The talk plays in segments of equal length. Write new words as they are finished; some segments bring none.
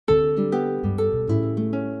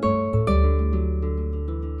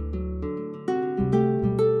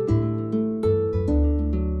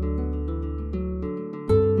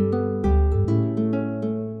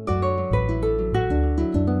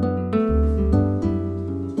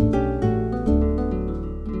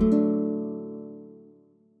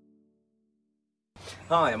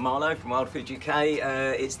Hi, I'm Marlo from Wild Food UK.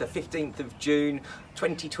 It's the 15th of June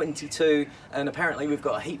 2022 and apparently we've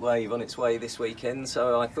got a heat wave on its way this weekend,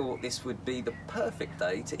 so I thought this would be the perfect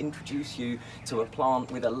day to introduce you to a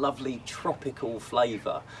plant with a lovely tropical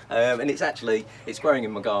flavour. And it's growing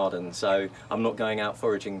in my garden, so I'm not going out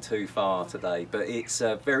foraging too far today, but it's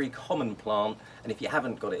a very common plant, and if you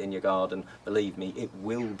haven't got it in your garden, believe me, it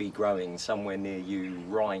will be growing somewhere near you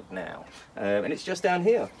right now. And it's just down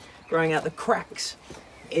here, growing out the cracks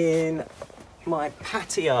in my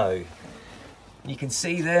patio. You can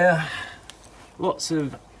see there lots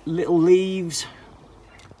of little leaves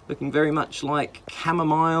looking very much like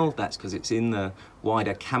chamomile. That's because it's in the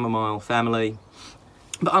wider chamomile family.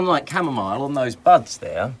 But unlike chamomile, on those buds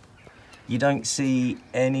there, you don't see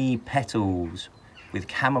any petals. With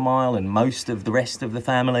chamomile and most of the rest of the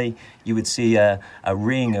family, you would see a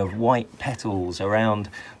ring of white petals around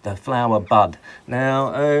the flower bud.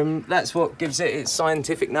 Now, that's what gives it its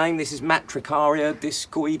scientific name. This is Matricaria,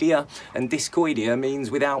 discoidea, and discoidea means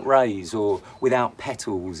without rays or without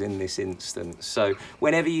petals in this instance. So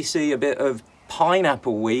whenever you see a bit of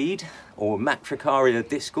pineapple weed or Matricaria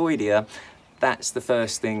discoidea, that's the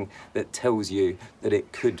first thing that tells you that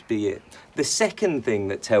it could be it. The second thing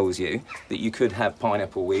that tells you that you could have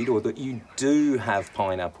pineapple weed, or that you do have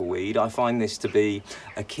pineapple weed, I find this to be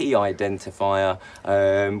a key identifier,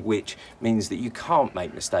 which means that you can't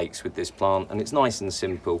make mistakes with this plant, and it's nice and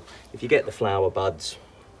simple. If you get the flower buds,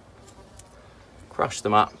 crush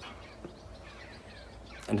them up,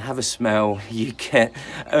 and have a smell, you get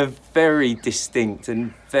a very distinct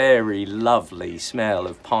and very lovely smell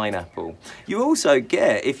of pineapple. You also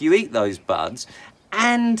get, if you eat those buds,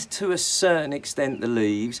 and to a certain extent the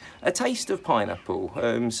leaves, a taste of pineapple.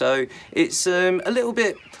 So it's a little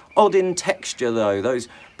bit odd in texture though. Those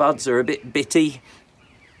buds are a bit bitty.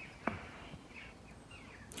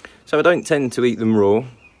 So I don't tend to eat them raw.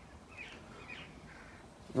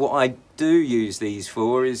 What I do use these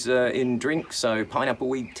for is in drinks, so pineapple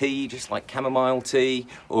weed tea, just like chamomile tea,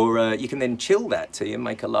 or you can then chill that tea and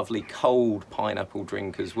make a lovely cold pineapple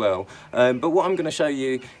drink as well. But what I'm going to show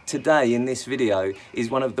you today in this video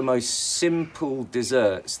is one of the most simple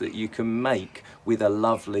desserts that you can make with a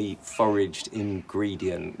lovely foraged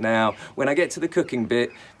ingredient. Now, when I get to the cooking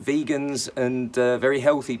bit, vegans and very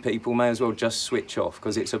healthy people may as well just switch off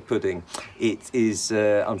because it's a pudding. It is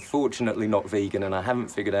unfortunately not vegan, and I haven't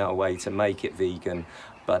figured out a way to make it vegan,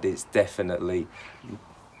 but it's definitely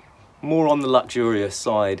more on the luxurious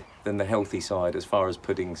side than the healthy side as far as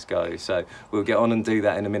puddings go. So we'll get on and do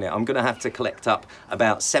that in a minute. I'm going to have to collect up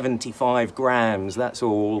about 75 grams, that's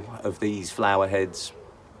all, of these flower heads.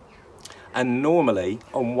 And normally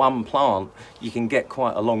on one plant you can get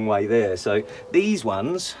quite a long way there. So these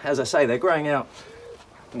ones, as I say, they're growing out.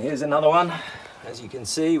 And here's another one, as you can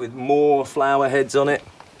see, with more flower heads on it.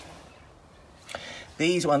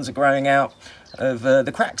 These ones are growing out of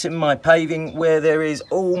the cracks in my paving where there is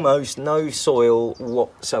almost no soil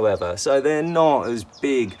whatsoever. So they're not as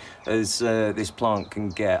big as this plant can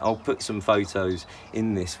get. I'll put some photos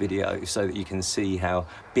in this video so that you can see how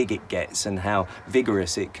big it gets and how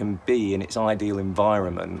vigorous it can be in its ideal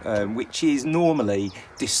environment, which is normally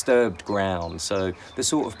disturbed ground. So the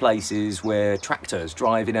sort of places where tractors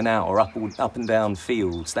drive in and out, or up and down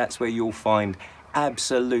fields, that's where you'll find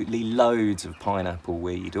absolutely loads of pineapple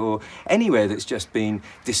weed, or anywhere that's just been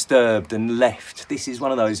disturbed and left. This is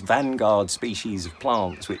one of those vanguard species of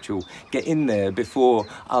plants which will get in there before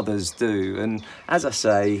others do. And as I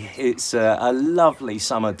say, it's a lovely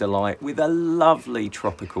summer delight with a lovely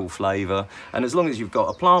tropical flavour. And as long as you've got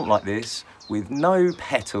a plant like this with no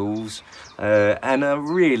petals and a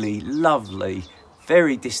really lovely,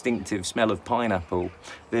 very distinctive smell of pineapple,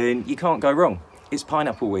 then you can't go wrong. It's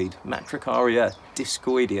pineapple weed, Matricaria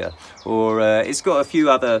discoidea, or it's got a few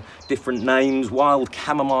other different names. Wild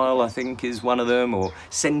chamomile, I think, is one of them, or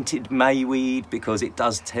scented mayweed, because it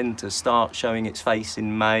does tend to start showing its face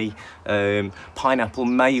in May. Pineapple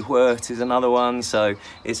maywort is another one, so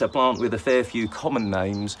it's a plant with a fair few common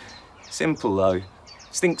names. Simple though,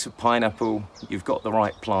 stinks of pineapple, you've got the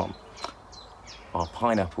right plant. Our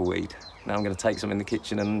pineapple weed. Now I'm going to take some in the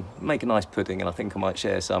kitchen and make a nice pudding, and I think I might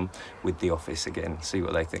share some with the office again, see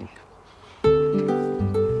what they think.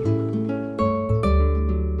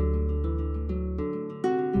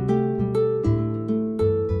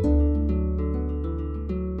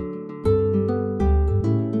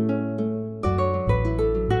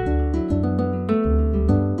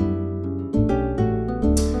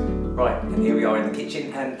 Right, and here we are in the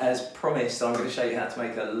kitchen, and as promised, I'm going to show you how to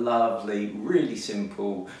make a lovely, really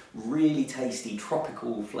simple, really tasty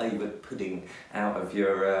tropical flavoured pudding out of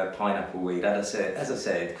your pineapple weed. As I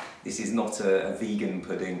said, this is not a vegan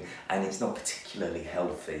pudding and it's not particularly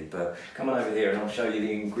healthy, but come on over here and I'll show you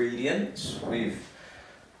the ingredients.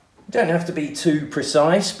 Don't have to be too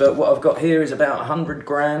precise, but what I've got here is about 100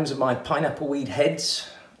 grams of my pineapple weed heads.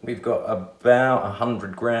 We've got about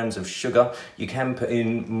 100 grams of sugar. You can put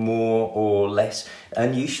in more or less,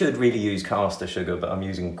 and you should really use caster sugar, but I'm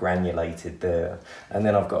using granulated there. And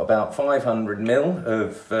then I've got about 500 ml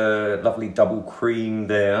of lovely double cream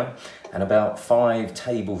there, and about 5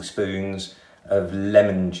 tablespoons of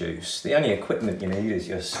lemon juice. The only equipment you need is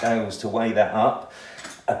your scales to weigh that up,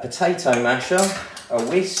 a potato masher, a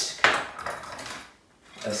whisk,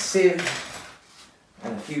 a sieve,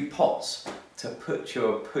 and a few pots to put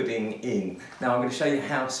your pudding in. Now I'm going to show you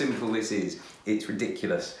how simple this is. It's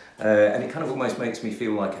ridiculous, and it kind of almost makes me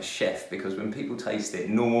feel like a chef, because when people taste it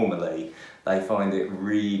normally they find it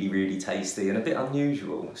really, really tasty and a bit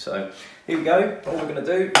unusual. So here we go. All we're going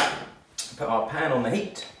to do, put our pan on the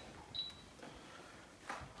heat,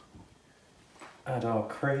 add our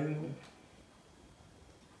cream,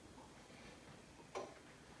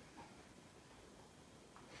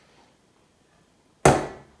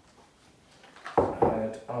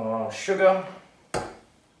 our sugar,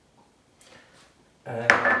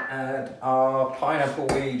 and add our pineapple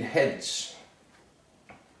weed heads.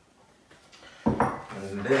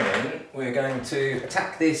 And then we're going to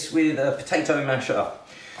attack this with a potato masher.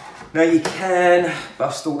 Now you can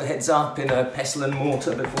bust all the heads up in a pestle and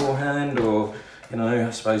mortar beforehand, or I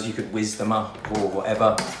suppose you could whiz them up or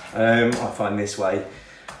whatever. I find this way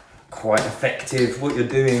quite effective. What you're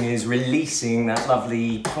doing is releasing that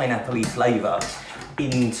lovely pineapple-y flavour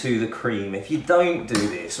into the cream. If you don't do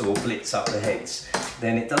this or blitz up the heads,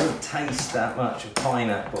 then it doesn't taste that much of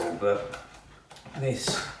pineapple, but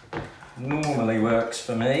this normally works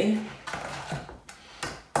for me.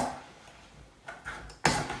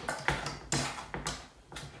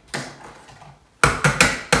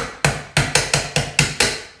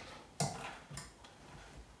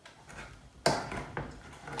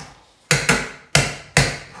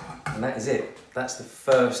 And that is it. That's the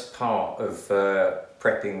first part of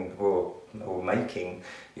prepping or making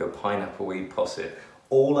your pineapple weed posset.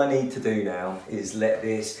 All I need to do now is let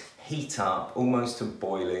this heat up almost to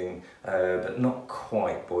boiling, but not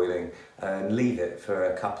quite boiling, and leave it for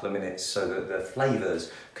a couple of minutes so that the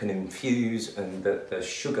flavours can infuse and that the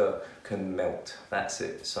sugar can melt. That's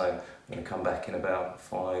it. So I'm going to come back in about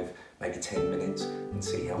 5, maybe 10 minutes and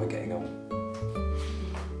see how we're getting on.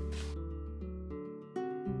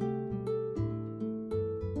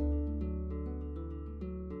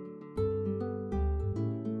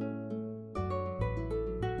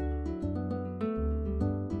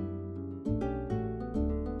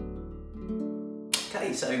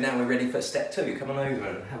 Okay, so now we're ready for step 2. Come on over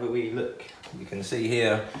and have a wee look. You can see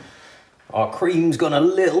here our cream's gone a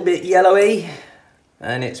little bit yellowy,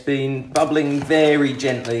 and it's been bubbling very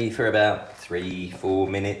gently for about 3-4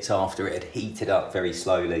 minutes after it had heated up very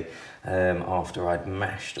slowly, after I'd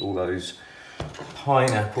mashed all those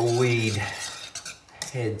pineapple weed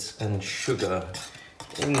heads and sugar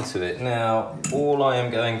into it. Now all I am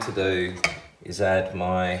going to do is add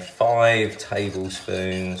my 5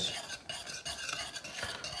 tablespoons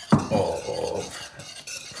of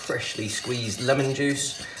freshly squeezed lemon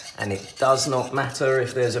juice, and it does not matter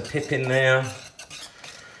if there's a pip in there.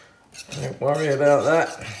 Don't worry about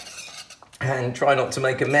that, and try not to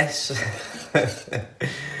make a mess.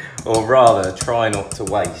 Or rather, try not to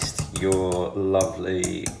waste your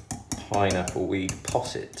lovely pineapple weed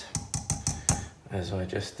posset, as I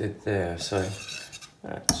just did there. So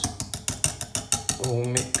that's all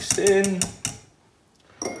mixed in,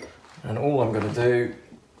 and all I'm going to do,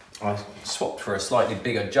 I swapped for a slightly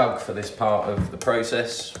bigger jug for this part of the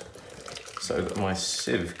process so that my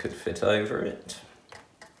sieve could fit over it.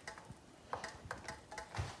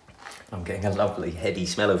 I'm getting a lovely heady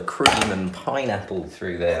smell of cream and pineapple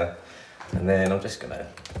through there. And then I'm just going to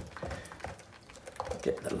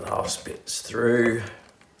get the last bits through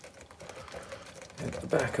at the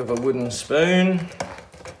back of a wooden spoon.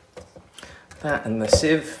 That and the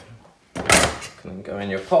sieve can go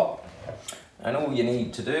in your pot. And all you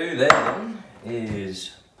need to do then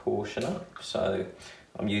is portion up. So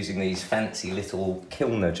I'm using these fancy little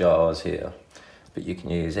Kilner jars here, but you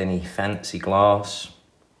can use any fancy glass.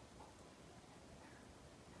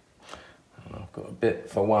 And I've got a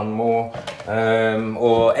bit for one more,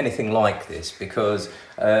 or anything like this, because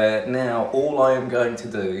now all I am going to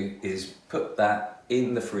do is put that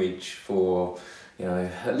in the fridge for you know,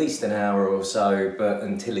 at least an hour or so, but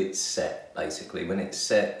until it's set, basically. When it's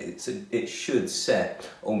set, it should set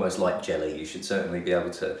almost like jelly. You should certainly be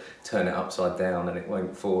able to turn it upside down and it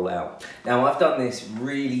won't fall out. Now, I've done this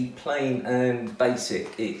really plain and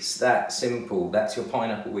basic. It's that simple. That's your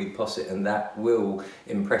pineapple weed posset, and that will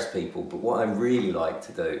impress people. But what I really like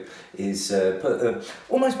to do is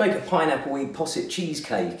almost make a pineapple weed posset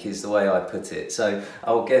cheesecake, is the way I put it. So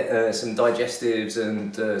I'll get some digestives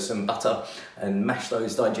and some butter and mash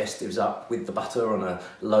those digestives up with the butter on a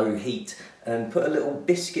low heat, and put a little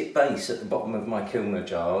biscuit base at the bottom of my Kilner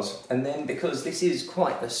jars. And then, because this is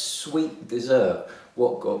quite a sweet dessert,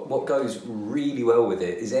 what goes really well with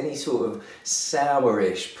it is any sort of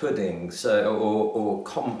sourish pudding, so or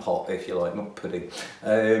compote, if you like, not pudding.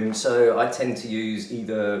 So I tend to use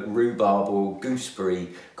either rhubarb or gooseberry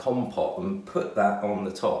compote and put that on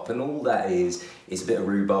the top, and all that is a bit of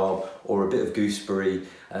rhubarb or a bit of gooseberry.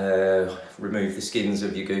 Remove the skins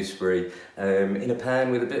of your gooseberry in a pan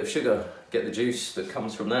with a bit of sugar, get the juice that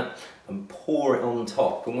comes from that, and pour it on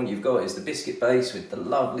top. And what you've got is the biscuit base with the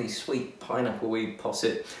lovely sweet pineapple weed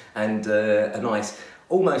posset and a nice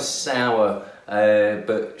almost sour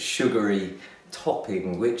but sugary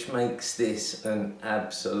topping, which makes this an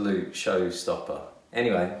absolute showstopper.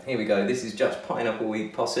 Anyway, here we go. This is just pineapple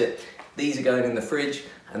weed posset. These are going in the fridge,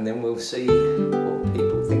 and then we'll see what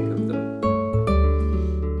people think of them.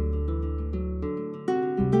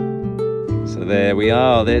 So there we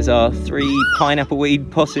are, there's our 3 pineapple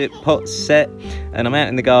weed posset pots set, and I'm out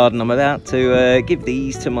in the garden. I'm about to give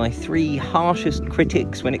these to my 3 harshest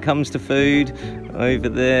critics when it comes to food. Over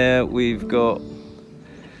there we've got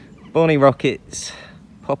Bonnie Rockets,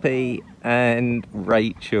 Poppy and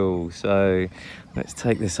Rachel. So let's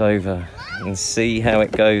take this over and see how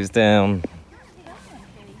it goes down.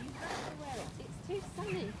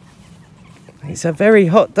 It's a very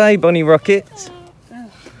hot day, Bonnie Rockets.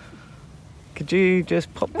 Could you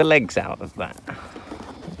just pop the legs out of that?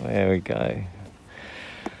 There we go.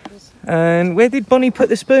 And where did Bonnie put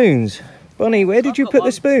the spoons? Bonnie, where did you put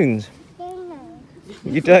the spoons? I don't know.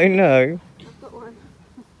 You don't know? I've got one.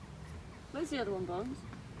 Where's the other one, Bonds?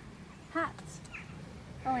 Hat.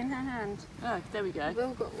 Oh, in her hand. Oh, there we go. We've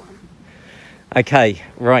all got one. Okay,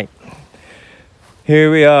 right.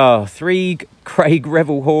 Here we are, 3 Craig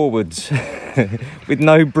Revel Horwoods with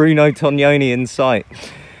no Bruno Tognoni in sight.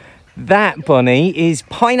 That, Bonnie, is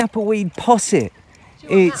pineapple weed posset.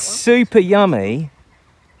 It's super yummy.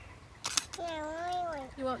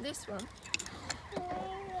 You want this one?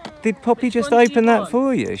 Did Poppy just open that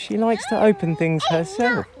for you? She likes to open things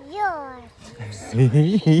herself.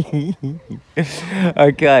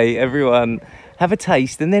 Okay, everyone, have a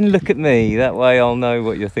taste and then look at me. That way I'll know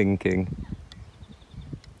what you're thinking.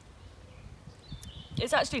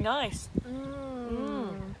 It's actually nice.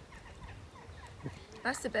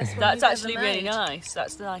 That's the best one. That's actually really nice.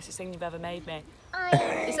 That's the nicest thing you've ever made me.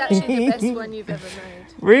 It's actually the best one you've ever made.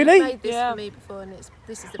 Really? You've made this for me before, and this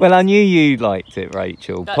is the well, best I knew you liked it,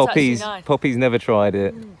 Rachel. That's Poppy's nice. Poppy's never tried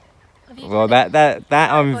it. Well, that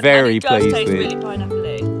I'm very pleased with. It does taste really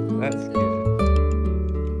pineapple-y. That's good.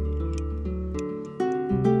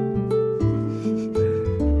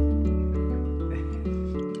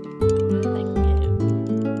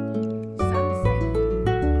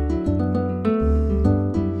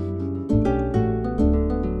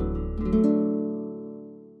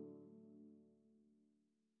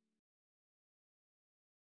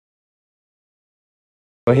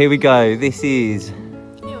 Well, here we go. This is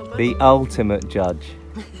the ultimate judge.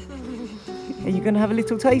 Are you going to have a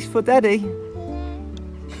little taste for Daddy?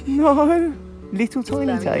 No, little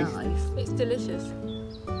tiny taste. Nice. It's delicious.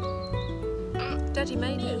 Daddy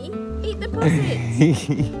made it. Eat the posset.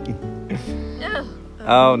 No.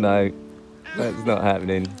 Oh no, that's not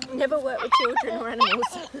happening. Never work with children or animals.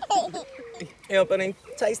 Here, Bunny,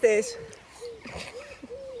 taste this.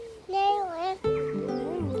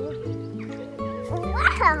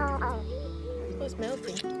 Oh, it's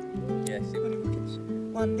melting. Yes,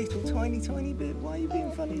 one little tiny bit. Why are you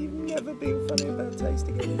being funny? You've never been funny about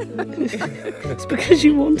tasting anything. It's because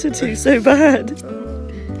you wanted to so bad.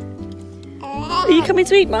 Are you coming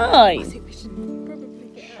to eat mine? I think we should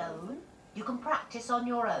probably get shown. You can practice on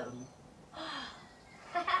your own.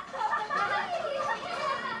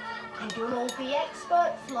 And you'll all be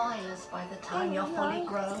expert flyers by the time you're fully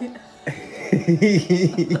grown.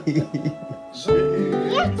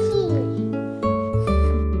 Yucky!